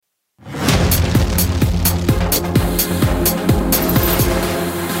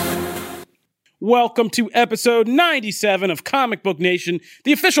Welcome to episode 97 of Comic Book Nation,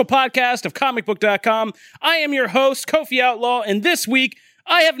 the official podcast of comicbook.com. I am your host, Kofi Outlaw, and this week,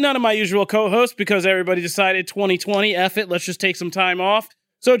 I have none of my usual co-hosts because everybody decided 2020, F it, let's just take some time off.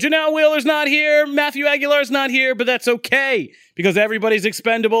 So Janelle Wheeler's not here, Matthew Aguilar's not here, but that's okay because everybody's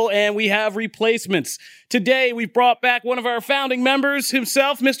expendable and we have replacements. Today, we've brought back one of our founding members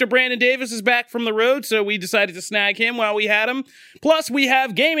himself. Mr. Brandon Davis is back from the road, so we decided to snag him while we had him. Plus, we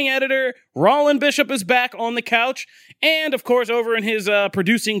have gaming editor Roland Bishop is back on the couch. And, of course, over in his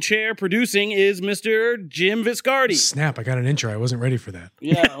producing chair, producing is Mr. Jim Viscardi. Snap, I got an intro. I wasn't ready for that.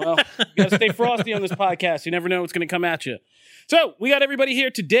 Yeah, well, you got to stay frosty on this podcast. You never know what's going to come at you. So, we got everybody here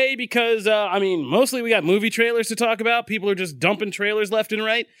today because, mostly we got movie trailers to talk about. People are just dumping trailers left and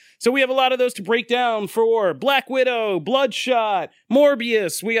right. So, we have a lot of those to break down for Black Widow, Bloodshot,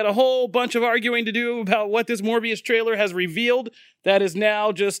 Morbius. We got a whole bunch of arguing to do about what this Morbius trailer has revealed that is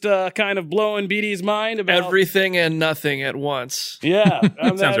now just kind of blowing BD's mind about everything and nothing at once. Yeah.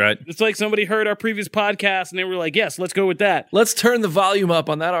 Sounds right. It's like somebody heard our previous podcast and they were like, yes, let's go with that. Let's turn the volume up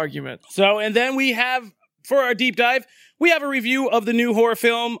on that argument. So, and then we have, for our deep dive, we have a review of the new horror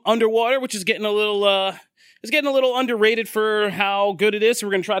film Underwater, which is getting a little underrated for how good it is. So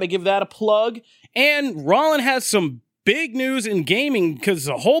we're going to try to give that a plug. And Roland has some big news in gaming because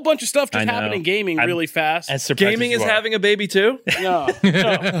a whole bunch of stuff just happened in gaming really fast. Gaming is having a baby too? No.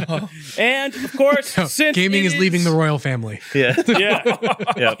 And of course, since gaming is leaving the royal family. Yeah.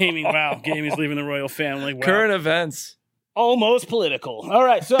 Yeah. Gaming is leaving the royal family. Wow. Current events. Almost political. All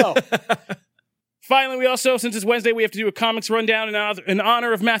right, so finally, we also, since it's Wednesday, we have to do a comics rundown in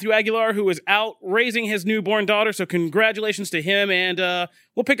honor of Matthew Aguilar, who is out raising his newborn daughter. So congratulations to him, and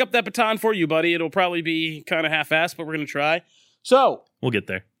we'll pick up that baton for you, buddy. It'll probably be kind of half-assed, but we're going to try. So we'll get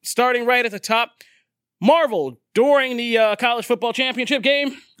there. Starting right at the top, Marvel, during the college football championship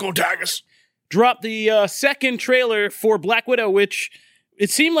game, Go Tigers, dropped the second trailer for Black Widow, which it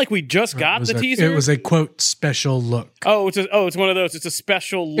seemed like we just got the teaser. It was a, quote, special look. Oh, it's one of those. It's a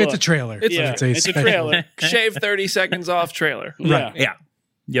special look. It's a trailer. It's a trailer. Shave 30 seconds off trailer. Right. Yeah.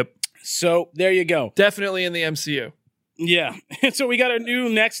 Yep. So there you go. Definitely in the MCU. Yeah. So we got a new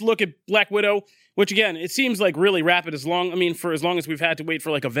next look at Black Widow, which again, it seems like really rapid for as long as we've had to wait for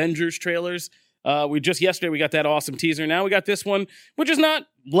like Avengers trailers. Yesterday we got that awesome teaser. Now we got this one, which is not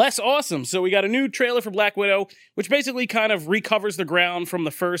less awesome. So we got a new trailer for Black Widow, which basically kind of recovers the ground from the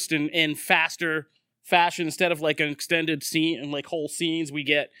first in faster fashion. Instead of like an extended scene and like whole scenes, we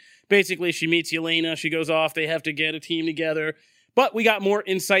get basically she meets Yelena, she goes off, they have to get a team together. But we got more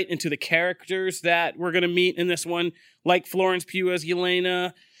insight into the characters that we're going to meet in this one, like Florence Pugh as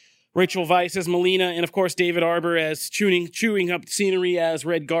Yelena, Rachel Weisz as Melina, and of course David Arbor as chewing up scenery as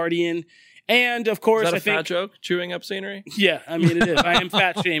Red Guardian. And of course, is that a fat joke? Chewing up scenery? Yeah, I mean it is. I am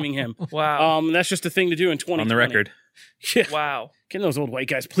fat shaming him. Wow. That's just a thing to do in 2020. On the record. Yeah. Wow. Can those old white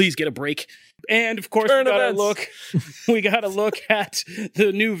guys please get a break? And of course, we got to look at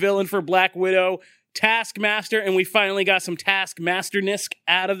the new villain for Black Widow, Taskmaster, and we finally got some Taskmaster-ness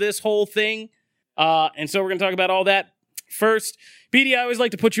out of this whole thing. And so we're going to talk about all that. First, BD, I always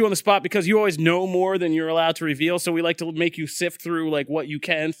like to put you on the spot because you always know more than you're allowed to reveal, so we like to make you sift through like what you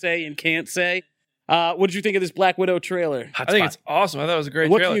can say and can't say. What did you think of this Black Widow trailer? I think it's awesome. I thought it was a great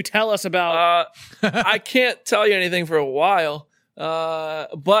What trailer. can you tell us about? I can't tell you anything for a while,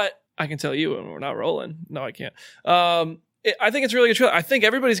 but I can tell you when we're not rolling. No, I can't. I think it's a really good trailer. I think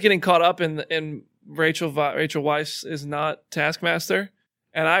everybody's getting caught up in Rachel Weisz is not Taskmaster,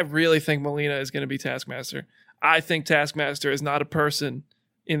 and I really think Melina is going to be Taskmaster. I think Taskmaster is not a person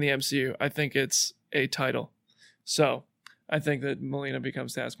in the MCU. I think it's a title. So I think that Melina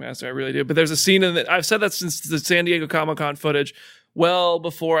becomes Taskmaster. I really do. But there's a scene in that. I've said that since the San Diego Comic-Con footage, well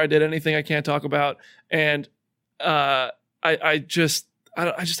before I did anything I can't talk about. And I just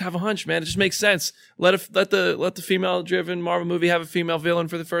have a hunch, man. It just makes sense. Let the female-driven Marvel movie have a female villain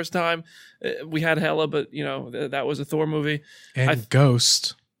for the first time. We had Hela, but that was a Thor movie. And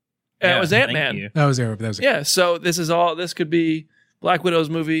Ghost. It was Ant-Man. That was there. Yeah, so this could be Black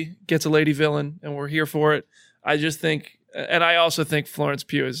Widow's movie, gets a lady villain, and we're here for it. I just think, and I also think Florence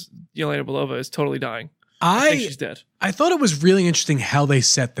Pugh as Yelena Belova is totally dying. I think she's dead. I thought it was really interesting how they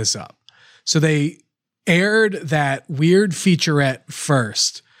set this up. So they aired that weird featurette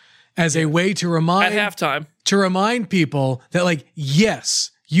first as a way to remind at halftime people that, like,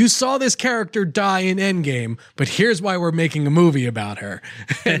 yes, you saw this character die in Endgame, but here's why we're making a movie about her.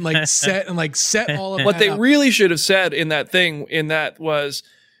 and set all of what that they up. really should have said in that was,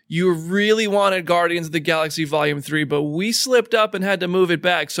 you really wanted Guardians of the Galaxy Volume 3, but we slipped up and had to move it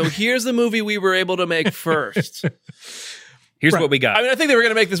back. So here's the movie we were able to make first. Here's Right. what we got. I mean, I think they were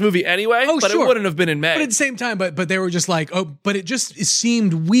going to make this movie anyway, but sure. it wouldn't have been in May. But at the same time, but they were just like, but it just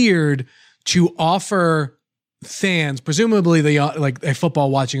seemed weird to offer fans, presumably like a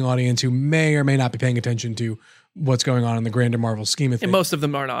football watching audience who may or may not be paying attention to what's going on in the grander Marvel scheme of things. And most of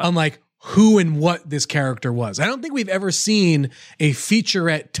them are not. I'm like, who and what this character was. I don't think we've ever seen a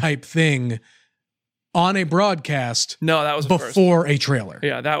featurette type thing on a broadcast No, that was a first. before a trailer.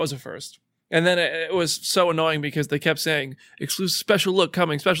 Yeah, that was a first. And then it was so annoying because they kept saying exclusive special look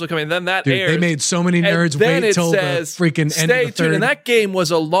coming. And then that Dude, airs. they made so many and nerds then wait it till says, the freaking end stay of the third. tuned. And that game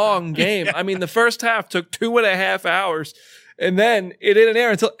was a long game. I mean, the first half took 2.5 hours. And then it didn't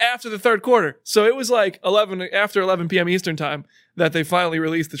air until after the third quarter. So it was like after 11 p.m. Eastern time that they finally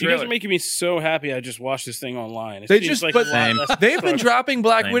released the You guys trailer. are making me so happy. I just watched this thing online. It They seems just like but a lot less they've been fun. dropping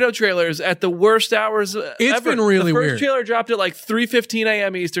Black Same. Widow trailers at the worst hours It's ever. been really the first weird. trailer dropped at like 3:15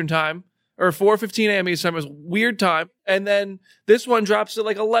 a.m. Eastern time or 4:15 a.m. Eastern time. It was a weird time. And then this one drops at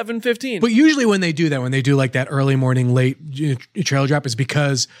like 11:15. But usually when they do that, when they do like that early morning late trailer drop, is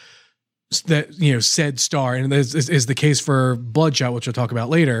because that said star, and this is the case for Bloodshot, which we'll talk about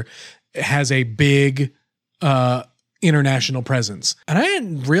later, has a big international presence. And I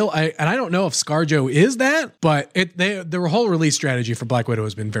don't know if ScarJo is that, but the whole release strategy for Black Widow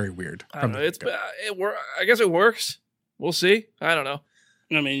has been very weird. I don't know. I guess it works. We'll see. I don't know.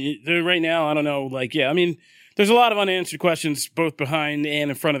 I mean, right now, I don't know. Like, yeah, I mean, there's a lot of unanswered questions both behind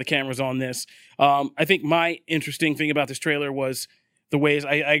and in front of the cameras on this. I think my interesting thing about this trailer was the ways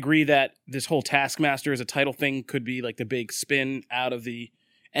I agree that this whole Taskmaster as a title thing could be like the big spin out of the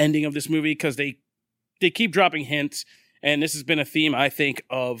ending of this movie, because they keep dropping hints, and this has been a theme, I think,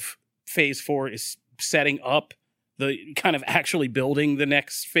 of Phase 4 is setting up the kind of actually building the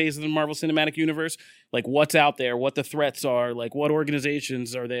next phase of the Marvel Cinematic Universe, like what's out there, what the threats are, like what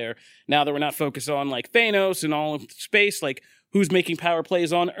organizations are there. Now that we're not focused on like Thanos and all of space, like who's making power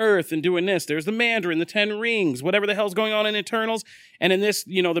plays on Earth and doing this. There's the Mandarin, the 10 Rings, whatever the hell's going on in Eternals. And in this,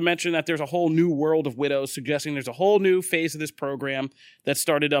 the mention that there's a whole new world of widows, suggesting there's a whole new phase of this program that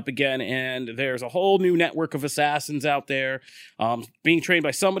started up again. And there's a whole new network of assassins out there being trained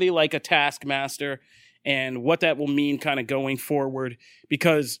by somebody like a Taskmaster, and what that will mean kind of going forward,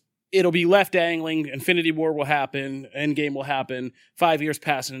 because it'll be left dangling. Infinity War will happen. Endgame will happen. 5 years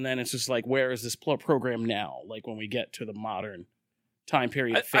pass, and then it's just like, where is this program now? Like when we get to the modern time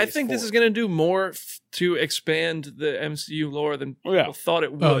period. I think this is going to do more to expand the MCU lore than people thought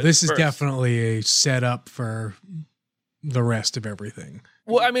it would. Oh, this is first. definitely a setup for the rest of everything.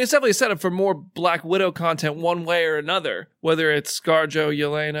 Well, I mean, it's definitely a setup for more Black Widow content one way or another, whether it's ScarJo,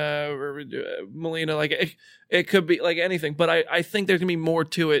 Yelena, or Melina. Like it could be like anything, but I think there's going to be more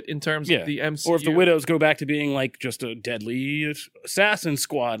to it in terms of the MCU. Or if the widows go back to being like just a deadly assassin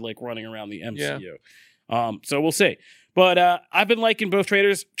squad, like running around the MCU. Yeah. So we'll see. But I've been liking both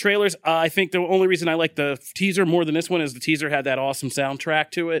trailers. I think the only reason I like the teaser more than this one is the teaser had that awesome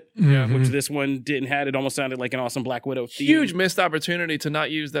soundtrack to it, which this one didn't have. It almost sounded like an awesome Black Widow theme. Huge missed opportunity to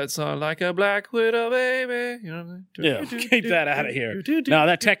not use that song, like a Black Widow, baby. You know what I mean? Yeah, keep that out of here. No,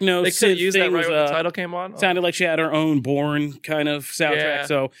 that techno They could synth use thing that right was, when the title came on. sounded like she had her own Bourne kind of soundtrack. Yeah.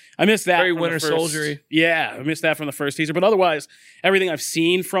 So I missed that. Very from the Winter first- Soldier-y. Yeah, I missed that from the first teaser. But otherwise, everything I've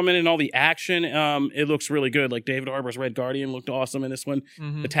seen from it and all the action, it looks really good. Like David Harbour's Red Guardian looked awesome in this one.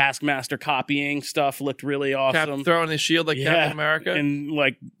 The Taskmaster copying stuff looked really awesome. Cap throwing his shield like Captain America. And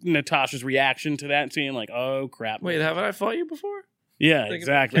like Natasha's reaction to that and seeing like, oh crap. Wait, haven't I fought you before? Yeah, Think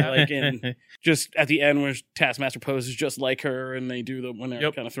exactly. about Like in just at the end where Taskmaster poses just like her, and they do when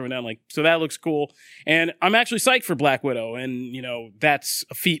they're kind of throwing down, like, so that looks cool. And I'm actually psyched for Black Widow, and that's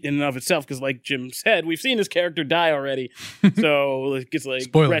a feat in and of itself, because like Jim said, we've seen this character die already, so it gets like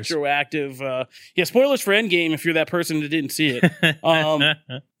Spoilers. retroactive. Spoilers for Endgame if you're that person that didn't see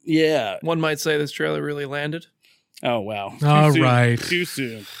it. Yeah. One might say this trailer really landed. Oh wow. All right. Too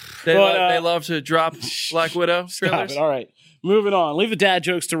soon. They, But, they love to drop Black Widow Stop trailers. it. All right. Moving on. Leave the dad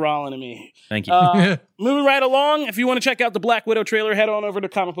jokes to Rollin and me. Thank you. Moving right along, if you want to check out the Black Widow trailer, head on over to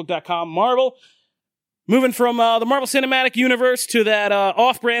comicbook.com. Marvel. Moving from the Marvel Cinematic Universe to that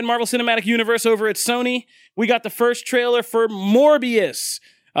off-brand Marvel Cinematic Universe over at Sony, we got the first trailer for Morbius.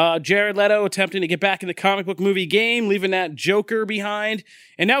 Jared Leto attempting to get back in the comic book movie game, leaving that Joker behind.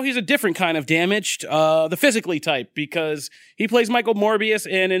 And now he's a different kind of damaged, the physically type, because he plays Michael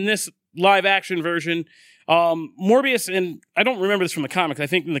Morbius, and in this live-action version, Morbius, and I don't remember this from the comics. I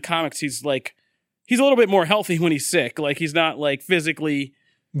think in the comics he's a little bit more healthy when he's sick. Like he's not like physically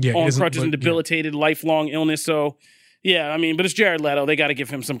on crutches and debilitated, lifelong illness. So yeah, I mean, but it's Jared Leto. They got to give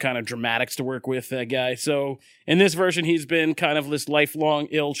him some kind of dramatics to work with, that guy. So in this version, he's been kind of this lifelong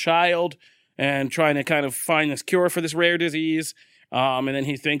ill child, and trying to kind of find this cure for this rare disease. And then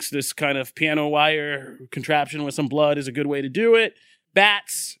he thinks this kind of piano wire contraption with some blood is a good way to do it.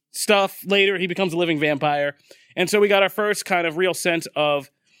 Bats, stuff. Later, he becomes a living vampire. And so we got our first kind of real sense of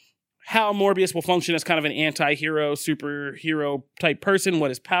how Morbius will function as kind of an anti-hero, superhero type person,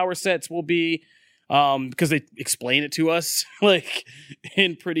 what his power sets will be, because they explain it to us, like,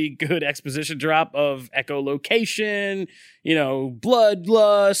 in pretty good exposition drop of echolocation,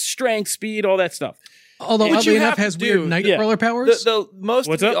 bloodlust, strength, speed, all that stuff. Although, oddly enough, has weird Nightcrawler powers. Most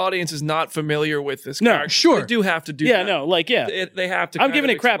of the audience is not familiar with this character. Sure. They do have to do that. They have to. I'm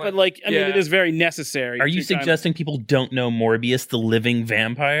giving it crap, but it is very necessary. Are you suggesting people don't know Morbius, the living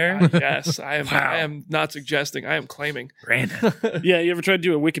vampire? Yes, I am. Wow. I am not suggesting. I am claiming. Brandon. Yeah, you ever tried to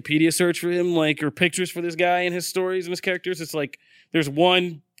do a Wikipedia search for him, or pictures for this guy and his stories and his characters? It's like there's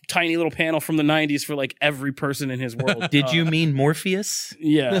one tiny little panel from the 90s for every person in his world. Did you mean Morpheus?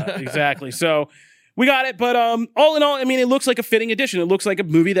 Yeah, exactly. So we got it, but all in all, it looks like a fitting addition. It looks like a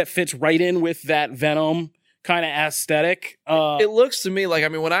movie that fits right in with that Venom kind of aesthetic. It looks to me like,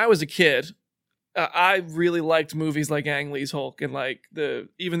 when I was a kid, I really liked movies like Ang Lee's Hulk and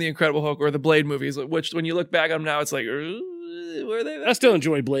even the Incredible Hulk or the Blade movies, which when you look back on them now, it's like, were they? I still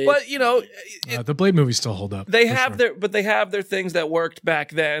enjoy Blade, but the Blade movies still hold up. They have their things that worked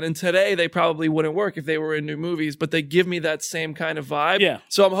back then, and today they probably wouldn't work if they were in new movies. But they give me that same kind of vibe. Yeah.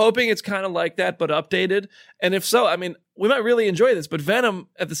 So I'm hoping it's kind of like that, but updated. And if so, we might really enjoy this. But Venom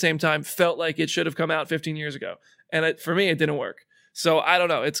at the same time felt like it should have come out 15 years ago, and for me, it didn't work. So I don't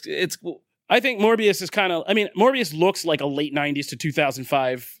know. It's I think Morbius is Morbius looks like a late 90s to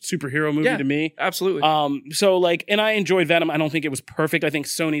 2005 superhero movie to me. Absolutely. And I enjoyed Venom. I don't think it was perfect. I think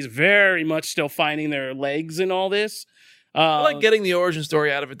Sony's very much still finding their legs in all this. I like getting the origin story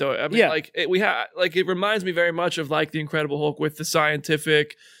out of it, though. It reminds me very much of the Incredible Hulk with the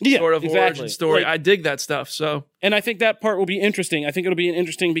scientific sort of origin story. I dig that stuff. So, and I think that part will be interesting. I think it'll be an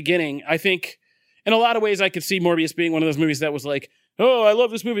interesting beginning. I think, in a lot of ways, I could see Morbius being one of those movies that was like, oh, I love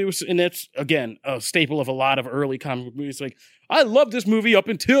this movie. And that's, again, a staple of a lot of early comic book movies. Like, I love this movie up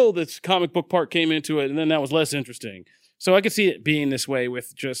until this comic book part came into it, and then that was less interesting. So I could see it being this way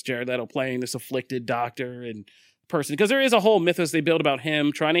with just Jared Leto playing this afflicted doctor and person. Because there is a whole mythos they build about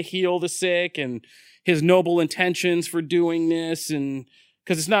him trying to heal the sick and his noble intentions for doing this. And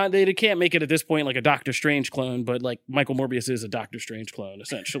because it's not, they can't make it at this point like a Doctor Strange clone, but Michael Morbius is a Doctor Strange clone,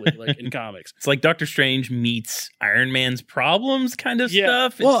 essentially, in comics. It's like Doctor Strange meets Iron Man's problems kind of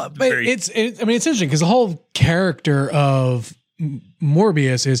stuff. It's interesting because the whole character of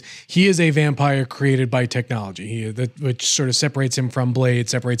Morbius is a vampire created by technology, which sort of separates him from Blade,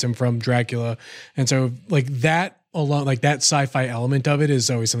 separates him from Dracula. And so that alone, that sci-fi element of it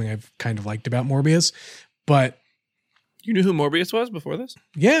is always something I've kind of liked about Morbius. But you knew who Morbius was before this?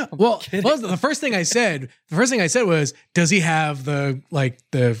 Yeah. Well, the first thing I said was, does he have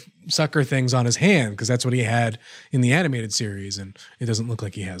the sucker things on his hand? Because that's what he had in the animated series, and it doesn't look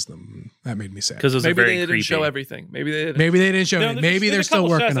like he has them. That made me sad. Because maybe they didn't show everything. Maybe they didn't show it. Maybe they're still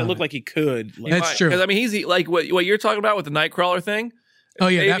working on it. Look like he could. That's true. Because he's like what you're talking about with the Nightcrawler thing. Oh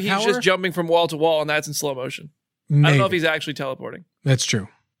yeah, maybe he's just jumping from wall to wall, and that's in slow motion. Maybe. I don't know if he's actually teleporting. That's true.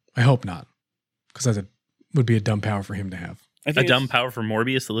 I hope not, because would be a dumb power for him to have. A dumb power for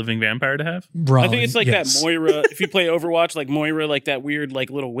Morbius, the living vampire, to have? Brawling, I think it's that Moira. If you play Overwatch, Moira, that weird,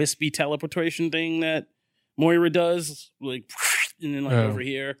 little wispy teleportation thing that Moira does, and then over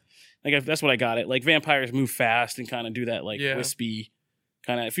here. That's what I got it. Vampires move fast and kind of do that, wispy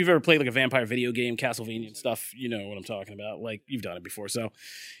kind of. If you've ever played a vampire video game, Castlevania and stuff, you know what I'm talking about. You've done it before. So,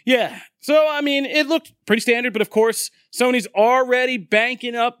 yeah. So, it looked pretty standard, but of course, Sony's already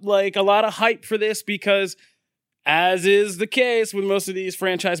banking up a lot of hype for this because, as is the case with most of these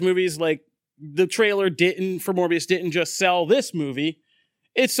franchise movies, the trailer for Morbius didn't just sell this movie.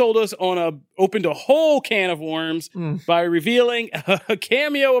 It sold us opened a whole can of worms by revealing a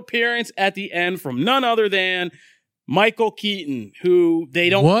cameo appearance at the end from none other than Michael Keaton, who they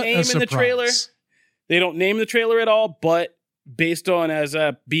don't name in the trailer. They don't name the trailer at all, but based on, as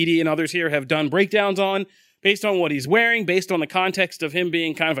BD and others here have done breakdowns on, based on what he's wearing, based on the context of him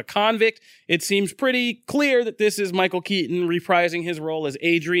being kind of a convict, it seems pretty clear that this is Michael Keaton reprising his role as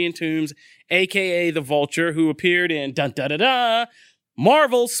Adrian Toomes, a.k.a. the Vulture, who appeared in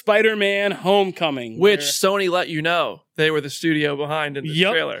Marvel's Spider-Man Homecoming. Which Sony let you know they were the studio behind in the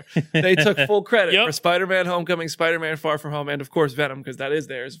trailer. They took full credit for Spider-Man Homecoming, Spider-Man Far From Home, and of course Venom, because that is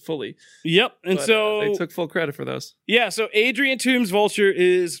theirs fully. Yep. And so they took full credit for those. Yeah, so Adrian Toomes' Vulture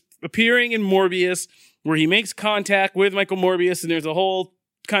is appearing in Morbius, where he makes contact with Michael Morbius, and there's a whole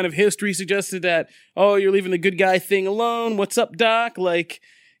kind of history suggested that, oh, you're leaving the good guy thing alone. What's up, Doc?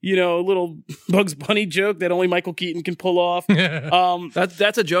 little Bugs Bunny joke that only Michael Keaton can pull off.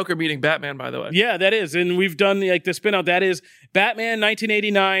 That's a Joker meeting Batman, by the way. Yeah, that is. And we've done the spin-out. That is Batman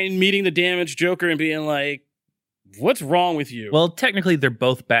 1989 meeting the damaged Joker and being like, what's wrong with you? Well, technically, they're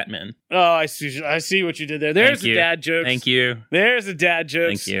both Batman. Oh, I see what you did there. There's the dad jokes. Thank you. There's the dad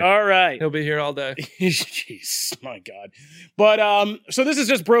jokes. Thank you. All right. He'll be here all day. Jeez, my God. But so this is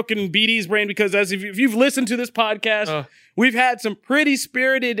just broken BD's brain because if you've listened to this podcast, we've had some pretty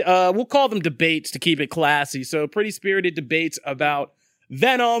spirited, we'll call them debates to keep it classy. So pretty spirited debates about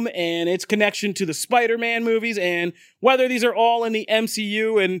Venom and its connection to the Spider-Man movies and whether these are all in the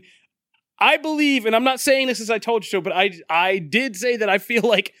MCU. And I believe, and I'm not saying this as I told you so, but I did say that I feel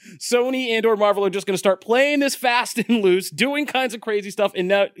like Sony and or Marvel are just going to start playing this fast and loose, doing kinds of crazy stuff, and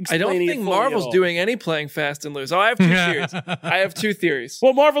not explaining I don't think Marvel's doing any playing fast and loose. Oh, I have two theories.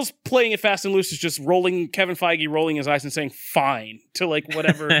 Well, Marvel's playing it fast and loose is just Kevin Feige rolling his eyes and saying fine to like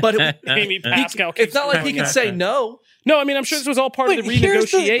whatever. But Amy Pascal. it's not like he can say no. No, I mean, I'm sure this was all part of the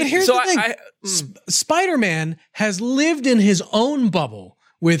renegotiation. Here's the thing. Spider-Man has lived in his own bubble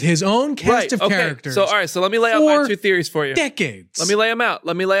with his own cast of characters. So, all right. So let me lay out my two theories for you. Decades. Let me lay them out.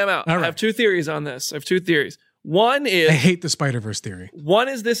 All right. I have two theories on this. One is... I hate the Spider-Verse theory. One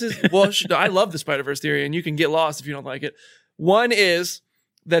is I love the Spider-Verse theory, and you can get lost if you don't like it. One is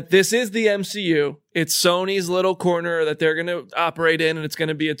that this is the MCU. It's Sony's little corner that they're going to operate in, and it's going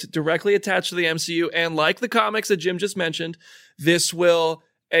to be directly attached to the MCU. And like the comics that Jim just mentioned, this will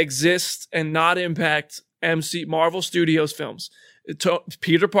exist and not impact Marvel Studios films.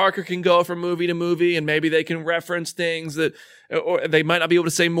 Peter Parker can go from movie to movie, and maybe they can reference things or they might not be able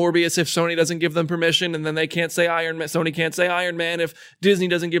to say Morbius if Sony doesn't give them permission, and then they can't say Iron Man. Sony can't say Iron Man if Disney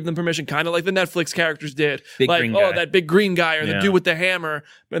doesn't give them permission, kind of like the Netflix characters did. That big green guy or the dude with the hammer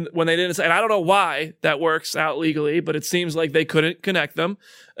when they didn't say. And I don't know why that works out legally, but it seems like they couldn't connect them.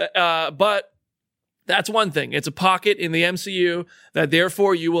 But that's one thing. It's a pocket in the MCU that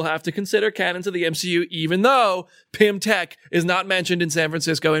therefore you will have to consider canon to the MCU, even though Pym Tech is not mentioned in San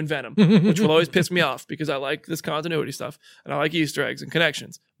Francisco in Venom, which will always piss me off because I like this continuity stuff and I like Easter eggs and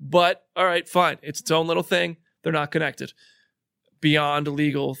connections. But all right, fine. It's its own little thing. They're not connected. Beyond a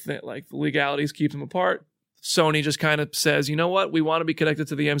legal thing, like the legalities keep them apart. Sony just kind of says, you know what? We want to be connected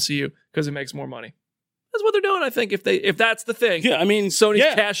to the MCU because it makes more money. That's what they're doing, I think, if that's the thing. Yeah, I mean, Sony's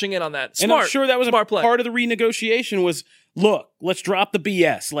cashing in on that. Smart. And I'm sure that was smart play. Part of the renegotiation was, look, let's drop the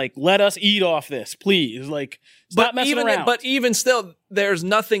BS. Like, let us eat off this, please. Like, stop messing around. But even still, there's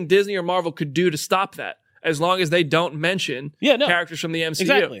nothing Disney or Marvel could do to stop that, as long as they don't mention characters from the MCU.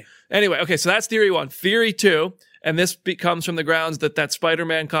 Exactly. Anyway, okay, so that's theory one. Theory two, and this comes from the grounds that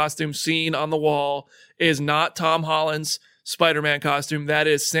Spider-Man costume seen on the wall is not Tom Holland's Spider-Man costume. That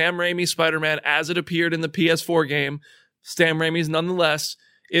is Sam Raimi's Spider-Man as it appeared in the PS4 game. Sam Raimi's nonetheless,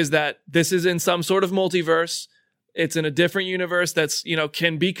 is that this is in some sort of multiverse. It's in a different universe that's,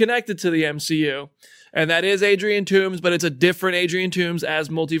 can be connected to the MCU. And that is Adrian Toomes, but it's a different Adrian Toomes as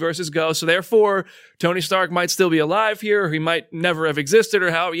multiverses go. So therefore, Tony Stark might still be alive here, or he might never have existed, or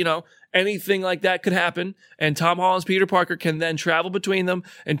how, anything like that could happen. And Tom Holland's Peter Parker can then travel between them.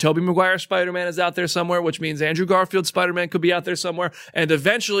 And Tobey Maguire's Spider-Man is out there somewhere, which means Andrew Garfield's Spider-Man could be out there somewhere. And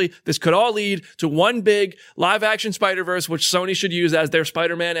eventually, this could all lead to one big live-action Spider-Verse, which Sony should use as their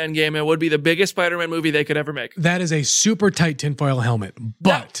Spider-Man Endgame. It would be the biggest Spider-Man movie they could ever make. That is a super tight tinfoil helmet.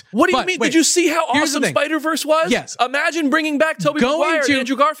 But what do you mean? Did you see how awesome Spider-Verse was? Yes. Imagine bringing back Tobey Maguire and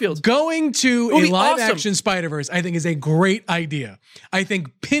Andrew Garfield. Going to a live-action Spider-Verse, I think, is a great idea. I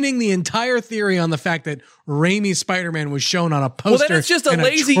think pinning the entire theory on the fact that Raimi's Spider-Man was shown on a poster. Well, then it's just a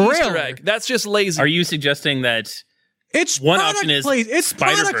lazy Easter egg. That's just lazy. Are you suggesting that it's one option is it's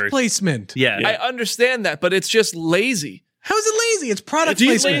product placement? Yeah. I understand that, but it's just lazy. How is it lazy? It's product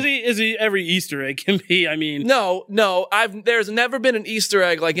placement. As lazy as every Easter egg can be. I mean, no. There's never been an Easter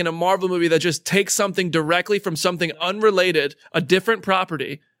egg like in a Marvel movie that just takes something directly from something unrelated, a different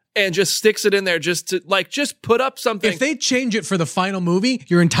property, and just sticks it in there just to just put up something. If they change it for the final movie,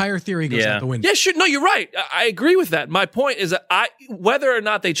 your entire theory goes out the window. Yeah, sure. No, you're right. I agree with that. My point is that whether or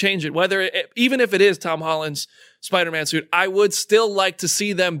not they change it, even if it is Tom Holland's Spider-Man suit, I would still like to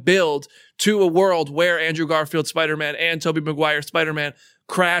see them build to a world where Andrew Garfield's Spider-Man and Tobey Maguire's Spider-Man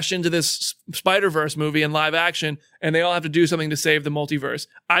crash into this Spider-Verse movie in live action, and they all have to do something to save the multiverse.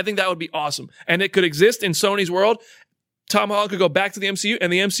 I think that would be awesome. And it could exist in Sony's world. Tom Holland could go back to the MCU,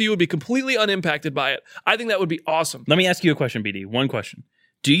 and the MCU would be completely unimpacted by it. I think that would be awesome. Let me ask you a question, BD. One question.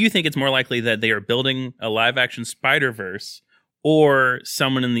 Do you think it's more likely that they are building a live-action Spider-Verse, or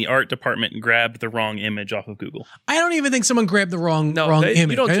someone in the art department grabbed the wrong image off of Google. I don't even think someone grabbed the wrong you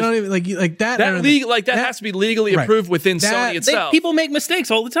image. don't I just- don't even like that. I don't think- That has to be legally Right. approved within That- Sony itself. People make mistakes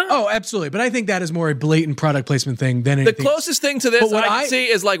all the time. Oh, absolutely. But I think that is more a blatant product placement thing than The anything. closest thing to this But what I can I- see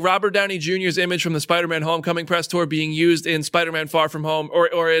is like Robert Downey Jr.'s image from the Spider-Man Homecoming press tour being used in Spider-Man Far From Home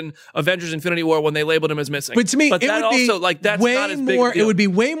or in Avengers Infinity War when they labeled him as missing. But to me, it that would also, be like, that's way not as big a more. deal. It would be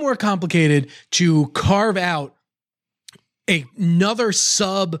way more complicated to carve out another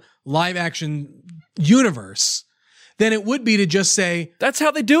sub live action universe than it would be to just say. That's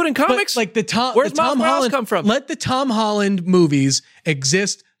how they do it in But comics. like Where's Tom Miles Morales Holland come from? Let the Tom Holland movies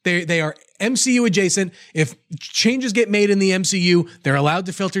exist. They are MCU adjacent. If changes get made in the MCU, they're allowed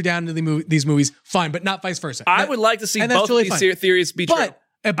to filter down into these movies. Fine, but not vice versa. I would like to see and that's both totally of these theories be true.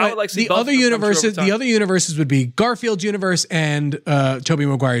 But I would like to see the both other of them come true over universes, time. the other universes would be Garfield's universe and Tobey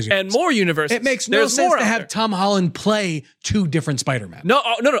Maguire's universe. And more universes. It makes no There's sense more to out have there. Tom Holland play two different Spider-Man. No,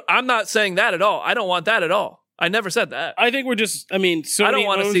 I'm not saying that at all. I don't want that at all. I never said that. I think we're just. I mean, Sony don't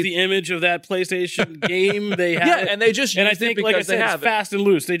wanna owns see- the image of that PlayStation game. They have Yeah, it. and they just and I used it think, because like I they said, it's have it. fast and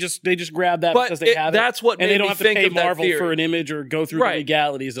loose. They just grab that But because they have it. that's what and made they don't me have to think pay of that Marvel theory. for an image or go through Right. the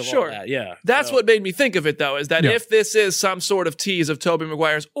legalities of all Sure. that. Yeah, That's So- what made me think of it, though, is that Yeah. if this is some sort of tease of Tobey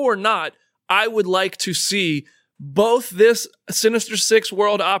Maguire's or not, I would like to see both this Sinister Six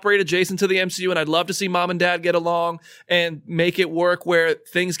world operate adjacent to the MCU, and I'd love to see Mom and Dad get along and make it work where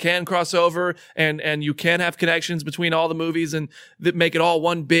things can cross over and you can have connections between all the movies and that make it all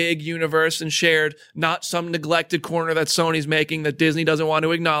one big universe and shared, not some neglected corner that Sony's making that Disney doesn't want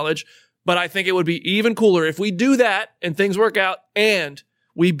to acknowledge. But I think it would be even cooler if we do that and things work out and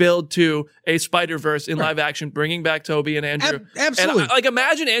we build to a Spider-Verse in live action, bringing back Tobey and Andrew. Absolutely. And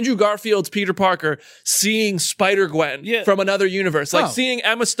imagine Andrew Garfield's Peter Parker seeing Spider-Gwen Yeah. from another universe. Like Oh. seeing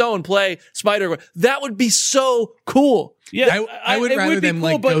Emma Stone play Spider-Gwen. That would be so cool. Yeah, I would it rather be them,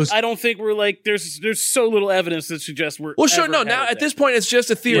 cool, like, but ghost- I don't think we're like there's so little evidence that suggests we're. Well, sure, ever no. Now, headed at there. this point, it's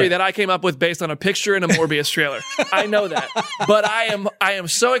just a theory Yeah. that I came up with based on a picture in a Morbius trailer. I know that. But I am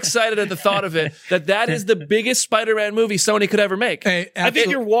so excited at the thought of it that is the biggest Spider-Man movie Sony could ever make. Hey, I think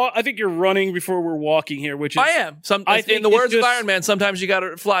I think you're running before we're walking here, which is I am. I In think the it's words of just- Iron Man, sometimes you got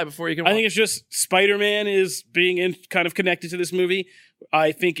to fly before you can walk. I think it's just Spider-Man is being kind of connected to this movie.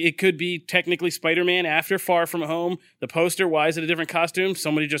 I think it could be technically Spider-Man after Far From Home. The poster, why is it a different costume?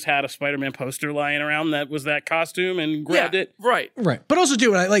 Somebody just had a Spider-Man poster lying around that was that costume and grabbed it. Right. right, but also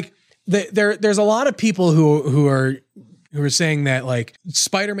too, like there's a lot of people who are saying that like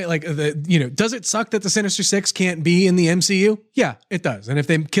Spider-Man, like does it suck that the Sinister Six can't be in the MCU? Yeah, it does. And if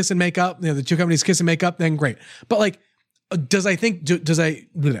they kiss and make up, the two companies kiss and make up, then great. But like, do I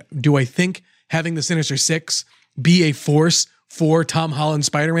think having the Sinister Six be a force for Tom Holland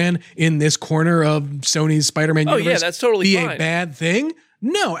Spider-Man in this corner of Sony's Spider-Man Oh, universe yeah, that's totally be fine. a bad thing?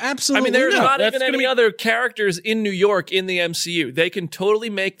 No, I absolutely mean, there's not. not That's even gonna any be- other characters in New York in the MCU. They can totally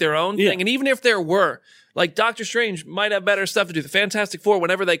make their own Yeah. thing. And even if there were, like Doctor Strange might have better stuff to do. The Fantastic Four,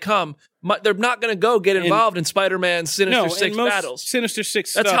 whenever they come, they're not going to go get involved in Spider-Man's Sinister No, Six and most battles. Sinister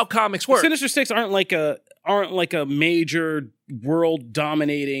Six. That's stuff, how comics work. Sinister Six aren't like a major world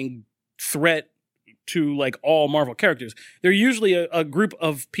dominating threat to like all Marvel characters. They're usually a group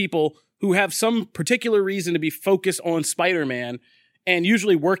of people who have some particular reason to be focused on Spider-Man and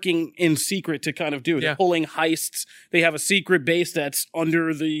usually working in secret to kind of do it. Yeah. They're pulling heists. They have a secret base that's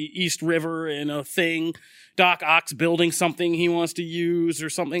under the East River and a thing. Doc Ock's building something he wants to use or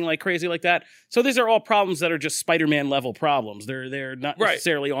something like crazy like that. So these are all problems that are just Spider-Man level problems. They're not Right.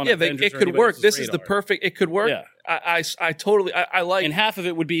 necessarily on Yeah, Avengers it or could anybody work. else's This is the radar. perfect. It could work. Yeah. I totally. I like. And half of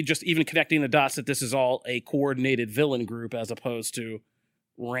it would be just even connecting the dots that this is all a coordinated villain group as opposed to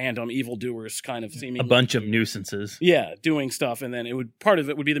random evildoers kind of seeming A bunch of nuisances. yeah, doing stuff. And then part of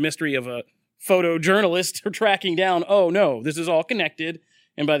it would be the mystery of a photojournalist tracking down, oh no, this is all connected.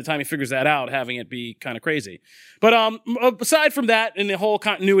 And by the time he figures that out, having it be kind of crazy. But aside from that and the whole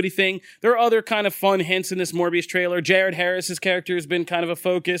continuity thing, there are other kind of fun hints in this Morbius trailer. Jared Harris's character has been kind of a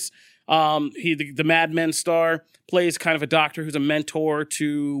focus. The Mad Men star plays kind of a doctor who's a mentor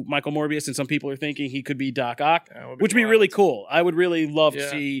to Michael Morbius, and some people are thinking he could be Doc Ock, which would be really cool. I would really love to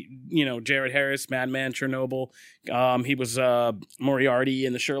see, Jared Harris, Mad Men, Chernobyl. He was Moriarty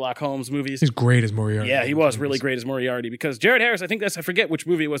in the Sherlock Holmes movies. He's great as Moriarty. Yeah, he was really great as Moriarty because Jared Harris, I forget which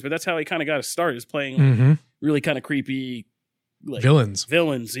movie it was, but that's how he kind of got his start, is playing Mhm. really kind of creepy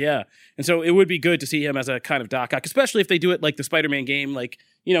Villains. Yeah. And so it would be good to see him as a kind of Doc Ock, especially if they do it like the Spider-Man game. Like,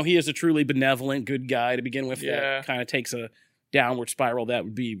 he is a truly benevolent, good guy to begin with. Yeah. That kind of takes a downward spiral. That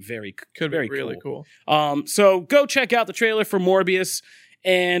would be very could very be really cool. So go check out the trailer for Morbius.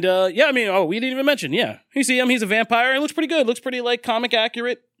 And yeah, I mean, we didn't even mention, yeah. You see him, he's a vampire. It looks pretty good. Looks pretty like comic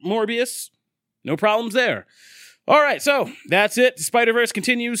accurate. Morbius. No problems there. All right, so that's it. The Spider-Verse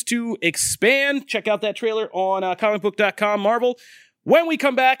continues to expand. Check out that trailer on comicbook.com, Marvel. When we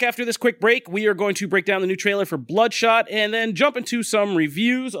come back after this quick break, we are going to break down the new trailer for Bloodshot and then jump into some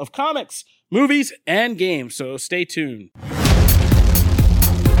reviews of comics, movies, and games. So stay tuned.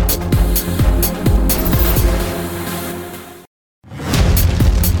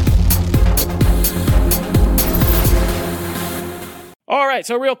 All right,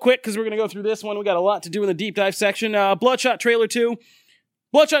 so real quick, because we're going to go through this one. We got a lot to do in the deep dive section. Bloodshot trailer 2.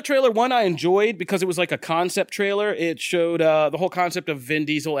 Bloodshot trailer 1 I enjoyed because it was like a concept trailer. It showed the whole concept of Vin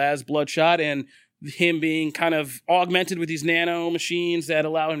Diesel as Bloodshot and him being kind of augmented with these nano machines that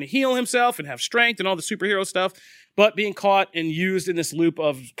allow him to heal himself and have strength and all the superhero stuff, but being caught and used in this loop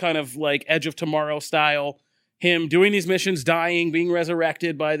of kind of like Edge of Tomorrow style, him doing these missions, dying, being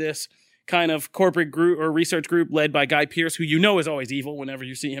resurrected by this kind of corporate group or research group led by Guy Pearce, who you know is always evil whenever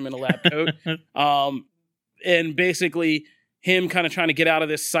you see him in a lab coat. And basically him kind of trying to get out of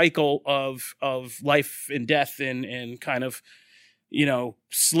this cycle of life and death and kind of, you know,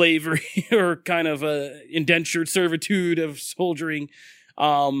 slavery or kind of indentured servitude of soldiering.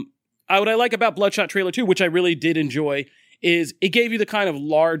 What I like about Bloodshot trailer 2, which I really did enjoy, is it gave you the kind of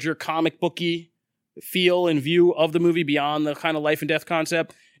larger comic booky feel and view of the movie beyond the kind of life and death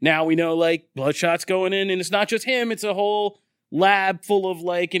concept. Now we know, like, Bloodshot's going in, and it's not just him, it's a whole lab full of,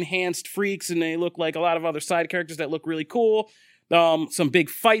 like, enhanced freaks, and they look like a lot of other side characters that look really cool. Some big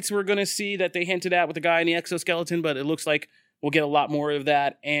fights we're going to see that they hinted at with the guy in the exoskeleton, but it looks like we'll get a lot more of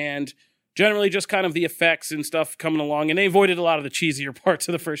that, and generally just kind of the effects and stuff coming along, and they avoided a lot of the cheesier parts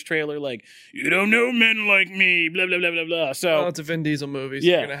of the first trailer, like, you don't know men like me, blah, blah, blah, blah, blah. So, well, it's a Vin Diesel movie, so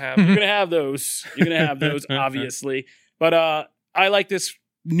yeah, you're going to have those. You're going to have those, obviously. But I like this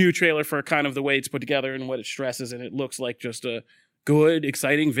new trailer for kind of the way it's put together and what it stresses, and it looks like just a good,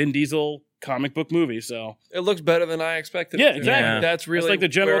 exciting Vin Diesel comic book movie. So it looks better than I expected. Yeah, it to. exactly. And that's really like the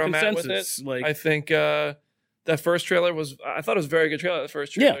general where I'm at consensus. with it. Like, I think that first trailer I thought it was a very good trailer. The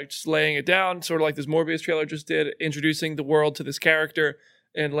first trailer, Yeah. just laying it down, sort of like this Morbius trailer just did, introducing the world to this character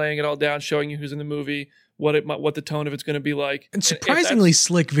and laying it all down, showing you who's in the movie, what the tone of it's going to be like, And surprisingly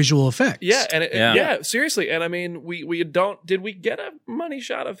slick visual effects. Yeah, and Yeah. seriously. And I mean, did we get a money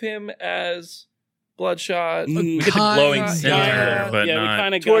shot of him as Bloodshot? We get the glowing Kinda, center, but we not.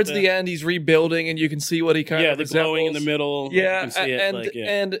 kind of Towards the end, he's rebuilding, and you can see what he kind of the resembles. glowing in the middle. Yeah, you can see it,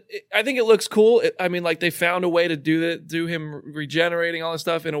 and I think it looks cool. I mean, like, they found a way to do him regenerating all this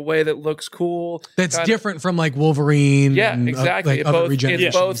stuff in a way that looks cool. That's Kinda- different from like Wolverine. Yeah, and, exactly. like other It's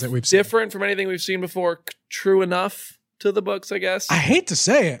regenerations both that we've seen. different from anything we've seen before. True enough to the books, I guess. I hate to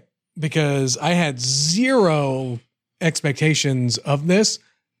say it because I had zero expectations of this.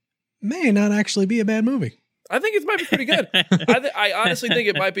 May not actually be a bad movie. I think it might be pretty good. I honestly think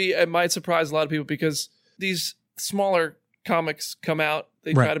it might surprise a lot of people because these smaller comics come out.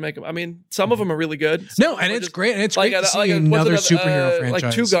 They try Right. to make them. I mean, some of them are really good. No, and it's great. And it's great to see another superhero franchise.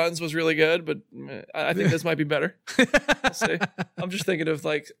 Like Two Guns was really good, but I think this might be better. We'll see. I'm just thinking of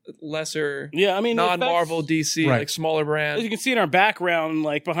like lesser, Yeah, I mean, the non-Marvel effects- DC, Right. like smaller As brand. you can see in our background,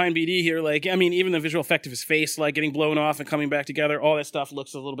 like behind BD here, like, I mean, even the visual effect of his face, like getting blown off and coming back together, all that stuff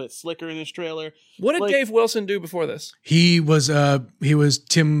looks a little bit slicker in this trailer. What did like- Dave Wilson do before this? He was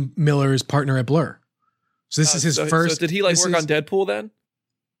Tim Miller's partner at Blur. So this is his first. So did he like this work is- on Deadpool then?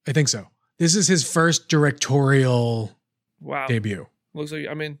 I think so. This is his first directorial Wow. debut. Looks like,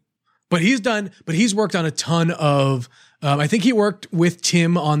 I mean, But he's worked on a ton of, I think he worked with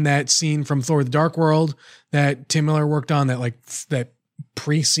Tim on that scene from Thor: The Dark World that Tim Miller worked on, that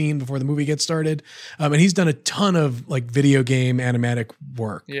pre-scene before the movie gets started. And he's done a ton of like video game animatic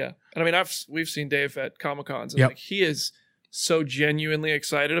work. yeah. And I mean, we've seen Dave at Comic Cons, and Yep. like, he is so genuinely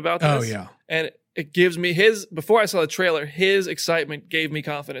excited about this. Oh yeah, And it gives me before I saw the trailer, his excitement gave me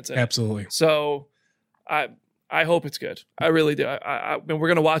confidence in it. absolutely. So I hope it's good. I really do. I mean, we're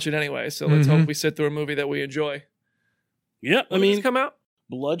going to watch it anyway. So let's Mhm. hope we sit through a movie that we enjoy. Yeah, I When does mean, this come out?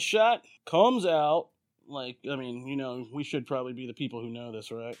 Bloodshot comes out. Like, I mean, you know, we should probably be the people who know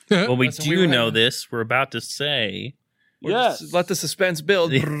this, right? Well, we Listen, we do were know having- this. We're about to say. Yes. Let the suspense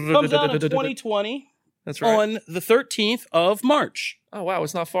build. Comes out in 2020 That's right. on the 13th of March. Oh, wow.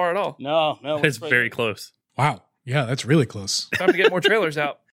 It's not far at all. No, It's very close. Wow, yeah, that's really close. Time to get more trailers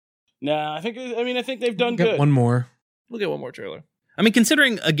out. Nah, I think they've done Got good. one more. We'll get one more trailer. I mean,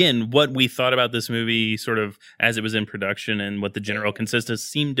 considering, again, what we thought about this movie sort of as it was in production and what the general consensus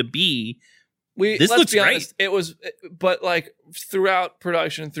seemed to be, this Let's looks be great. honest, it was, but like throughout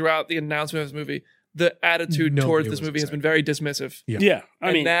production, throughout the announcement of this movie, the attitude Nobody towards this was movie has excited. been very dismissive. Yeah, I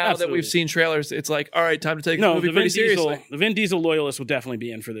And mean, now that absolutely. we've seen trailers, it's like, all right, time to take the movie the pretty Vin Diesel, seriously. the Vin Diesel loyalist will definitely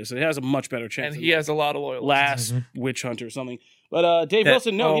be in for this. It has a much better chance. And than he has a lot of loyalty. Last Witch Hunter or something. But Dave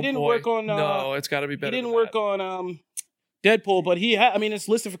Wilson, no, he didn't work on. no, it's got to be he better. didn't than work that. on Deadpool, but he had. I mean, his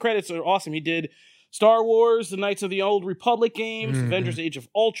list of credits are awesome. He did Star Wars, the Knights of the Old Republic games, Avengers: Age of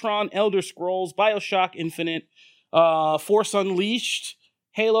Ultron, Elder Scrolls, BioShock Infinite, Force Unleashed,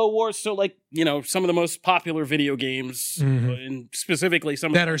 Halo Wars. So, like, you know, some of the most popular video games, and specifically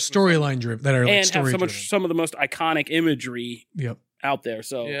some that are storyline driven, that are like and story have driven. some of the most iconic imagery Yep. out there.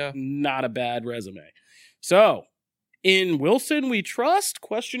 So, Yeah. not a bad resume. So, in Wilson we trust?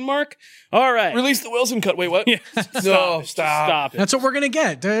 Question mark. All right. Release the Wilson cut. Wait, what? Yeah. No, Stop stop. it. That's what we're gonna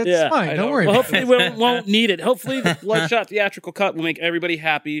get. It's Yeah, fine. I Don't know. worry. Well, about hopefully we won't need it. Hopefully the Bloodshot theatrical cut will make everybody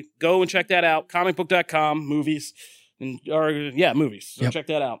happy. Go and check that out. Comicbook.com, movies. Movies. So Yep. check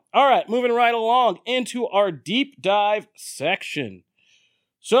that out. All right, moving right along into our deep dive section.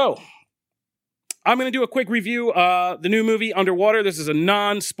 So, I'm going to do a quick review. The new movie, Underwater. This is a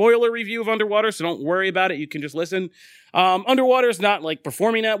non-spoiler review of Underwater, so don't worry about it. You can just listen. Underwater is not like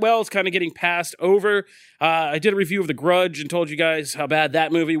performing that well. It's kind of getting passed over. I did a review of The Grudge and told you guys how bad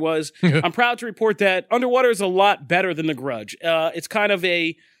that movie was. I'm proud to report that Underwater is a lot better than The Grudge. It's kind of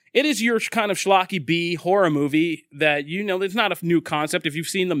it is your kind of schlocky B horror movie that, you know, it's not a new concept. If you've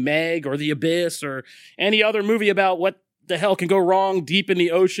seen The Meg or The Abyss or any other movie about what the hell can go wrong deep in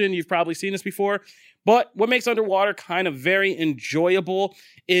the ocean, you've probably seen this before. But what makes Underwater kind of very enjoyable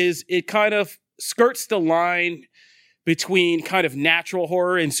is it kind of skirts the line between kind of natural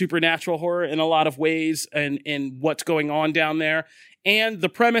horror and supernatural horror in a lot of ways and what's going on down there. And the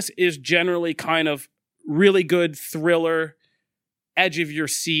premise is generally kind of really good thriller, edge of your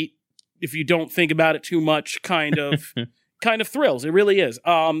seat, if you don't think about it too much, kind of thrills. It really is.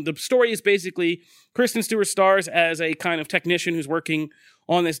 The story is basically Kristen Stewart stars as a kind of technician who's working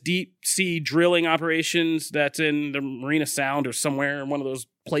on this deep sea drilling operations that's in the Marina Sound or somewhere in one of those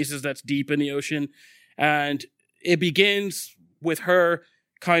places that's deep in the ocean. And it begins with her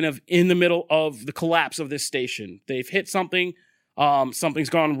kind of in the middle of the collapse of this station. They've hit something. Something's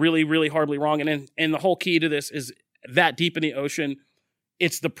gone really, really horribly wrong. And the whole key to this is that deep in the ocean,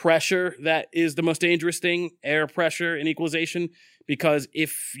 it's the pressure that is the most dangerous thing, air pressure and equalization, because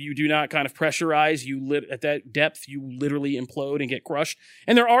if you do not kind of pressurize, at that depth, you literally implode and get crushed.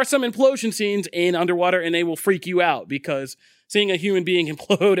 And there are some implosion scenes in Underwater, and they will freak you out because seeing a human being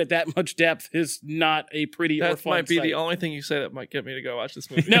implode at that much depth is not a pretty or That fun might be sight. the only thing you say that might get me to go watch this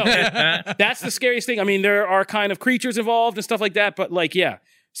movie. No, that's the scariest thing. I mean, there are kind of creatures involved and stuff like that, but like, yeah,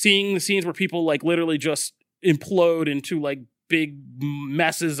 seeing the scenes where people like literally just implode into like big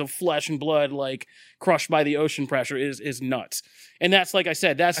messes of flesh and blood, like crushed by the ocean pressure is nuts. And that's, like I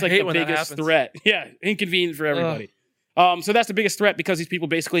said, that's like hate the when that biggest happens. threat. Yeah. Inconvenient for everybody. So that's the biggest threat because these people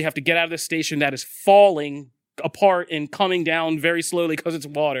basically have to get out of this station that is falling apart and coming down very slowly because it's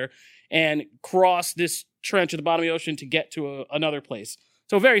water and cross this trench at the bottom of the ocean to get to another place.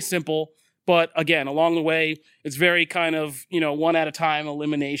 So very simple. But again, along the way, it's very kind of, one at a time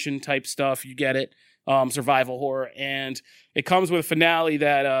elimination type stuff. You get it. Survival horror. And it comes with a finale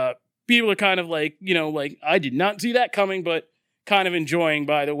that people are kind of like, like, I did not see that coming, but kind of enjoying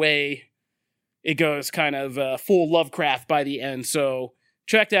by the way it goes, kind of full Lovecraft by the end. So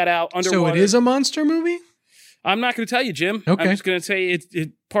check that out. Underwater. So it is a monster movie? I'm not going to tell you, Jim. Okay. I'm just going to say it's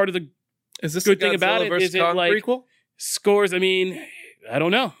part of the Is this good the thing about Godzilla it versus is it Kong like prequel? scores. I mean, I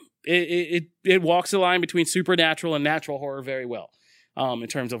don't know. It walks the line between supernatural and natural horror very well in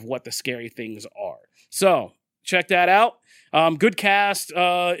terms of what the scary things are. So check that out. Good cast.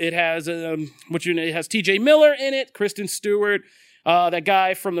 It has it has T.J. Miller in it, Kristen Stewart, that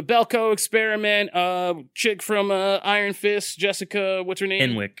guy from the Belko Experiment, chick from Iron Fist, Jessica, what's her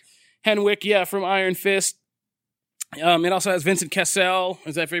name? Henwick, yeah, from Iron Fist. It also has Vincent Cassel.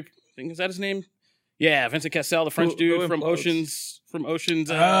 Is that his name? Yeah, Vincent Cassel, the French dude from implodes? Ocean's.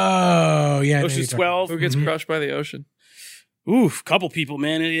 Oh, yeah. I know Ocean's you're 12. Who gets crushed by the ocean? Oof, couple people,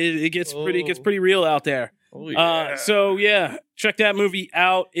 man. It gets pretty real out there. Oh, yeah. So yeah, check that movie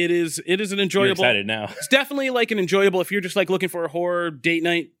out. It is an You're enjoyable. excited now. It's definitely like an enjoyable if you're just like looking for a horror date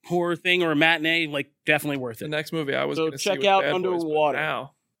night horror thing or a matinee. Like definitely worth The it. next movie I was So going to see check was out Bad Boys, but Underwater.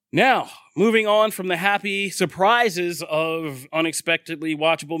 now. Now, moving on from the happy surprises of unexpectedly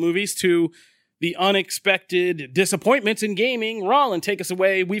watchable movies to the unexpected disappointments in gaming. Rollin, take us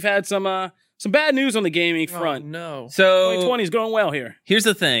away. We've had some bad news on the gaming front. Oh, no. So 2020 is going well here. here's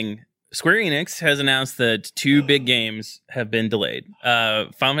the thing. Square Enix has announced that 2 big games have been delayed.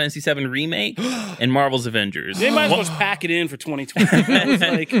 Final Fantasy VII Remake and Marvel's Avengers. They might as well just pack it in for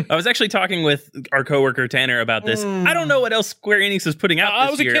 2020. I was actually talking with our coworker Tanner about this. I don't know what else Square Enix is putting out this year. I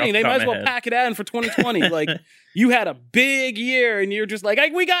wasn't kidding. They might as well pack it in for 2020. Like, you had a big year and you're just like,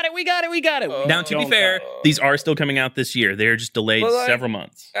 we got it. Now, to be fair, these are still coming out this year. They're just delayed several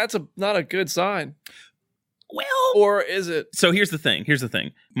months. That's not a good sign. Well, or is it? So here's the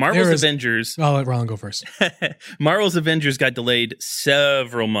thing. Marvel's Avengers. I'll let Ron go first. Marvel's Avengers got delayed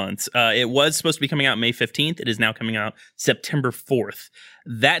several months. It was supposed to be coming out May 15th. It is now coming out September 4th.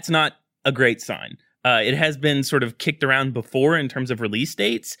 That's not a great sign. It has been sort of kicked around before in terms of release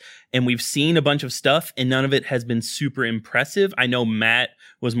dates, and we've seen a bunch of stuff, and none of it has been super impressive. I know Matt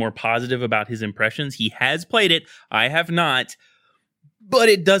was more positive about his impressions. He has played it. I have not. But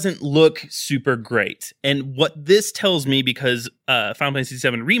it doesn't look super great. And what this tells me, because Final Fantasy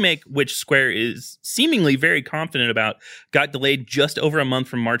VII Remake, which Square is seemingly very confident about, got delayed just over a month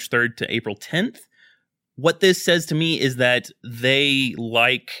from March 3rd to April 10th. What this says to me is that they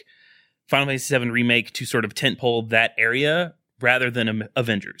like Final Fantasy VII Remake to sort of tentpole that area rather than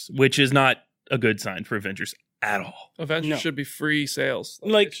Avengers, which is not a good sign for Avengers at all. Avengers should be free sales.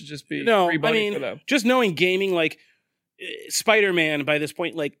 Like, it should just be free money for them. Just knowing gaming, like, Spider-Man by this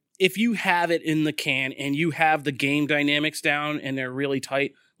point, like, if you have it in the can and you have the game dynamics down and they're really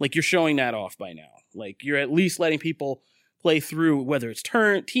tight, like, you're showing that off by now. Like, you're at least letting people play through, whether it's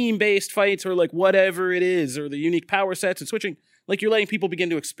team-based fights or like whatever it is, or the unique power sets and switching. Like, you're letting people begin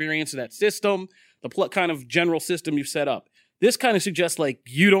to experience that system, the kind of general system you've set up. This kind of suggests, like,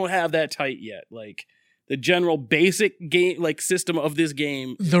 you don't have that tight yet. Like, the general basic game, like, system of this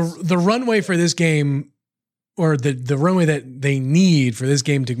game. The runway for this game, or the runway that they need for this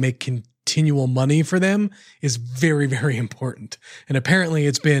game to make continual money for them, is very, very important. And apparently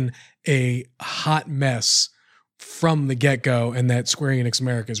it's been a hot mess from the get-go, and that Square Enix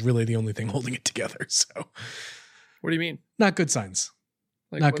America is really the only thing holding it together. So, what do you mean? Not good signs.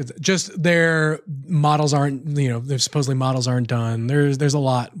 Like, not good. Just their models aren't, their supposedly models aren't done. There's a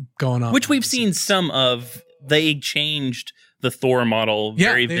lot going on. Which we've seen some of. They changed the Thor model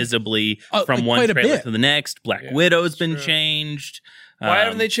very visibly from one trailer to the next. Black Widow's been changed. Why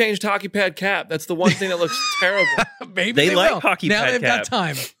haven't they changed Hockey Pad Cap? That's the one thing that looks terrible. Maybe they like will. Hockey now Pad they've Cap. got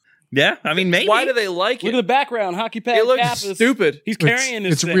time. Yeah, I mean, maybe. Why do they like it? Look at the background. Hockey Pad It looks Cap stupid. He's carrying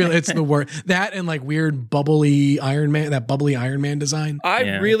this It's thing. real. It's the word. That and like weird bubbly Iron Man, that bubbly Iron Man design.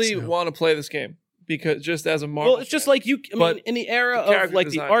 I really want to play this game. Because just as a Marvel, well, it's just like in the era of like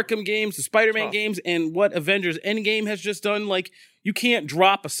design. the Arkham games, the Spider-Man games, and what Avengers Endgame has just done, like, you can't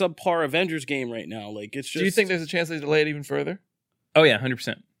drop a subpar Avengers game right now. Like, it's just. Do you think there's a chance they delay it even further? Oh yeah,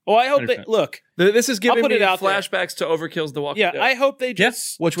 100%. Oh, I hope 100%. They look. This is giving me flashbacks to Overkill's The Walking Dead. I hope they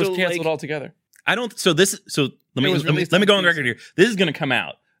just which was canceled altogether. I don't. So let me go on record here. This is going to come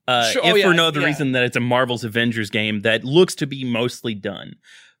out. For no other reason that it's a Marvel's Avengers game that looks to be mostly done.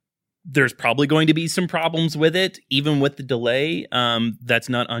 There's probably going to be some problems with it, even with the delay. That's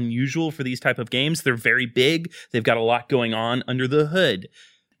not unusual for these type of games. They're very big. They've got a lot going on under the hood.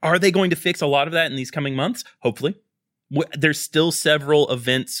 Are they going to fix a lot of that in these coming months? Hopefully. There's still several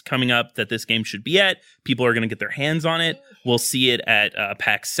events coming up that this game should be at. People are going to get their hands on it. We'll see it at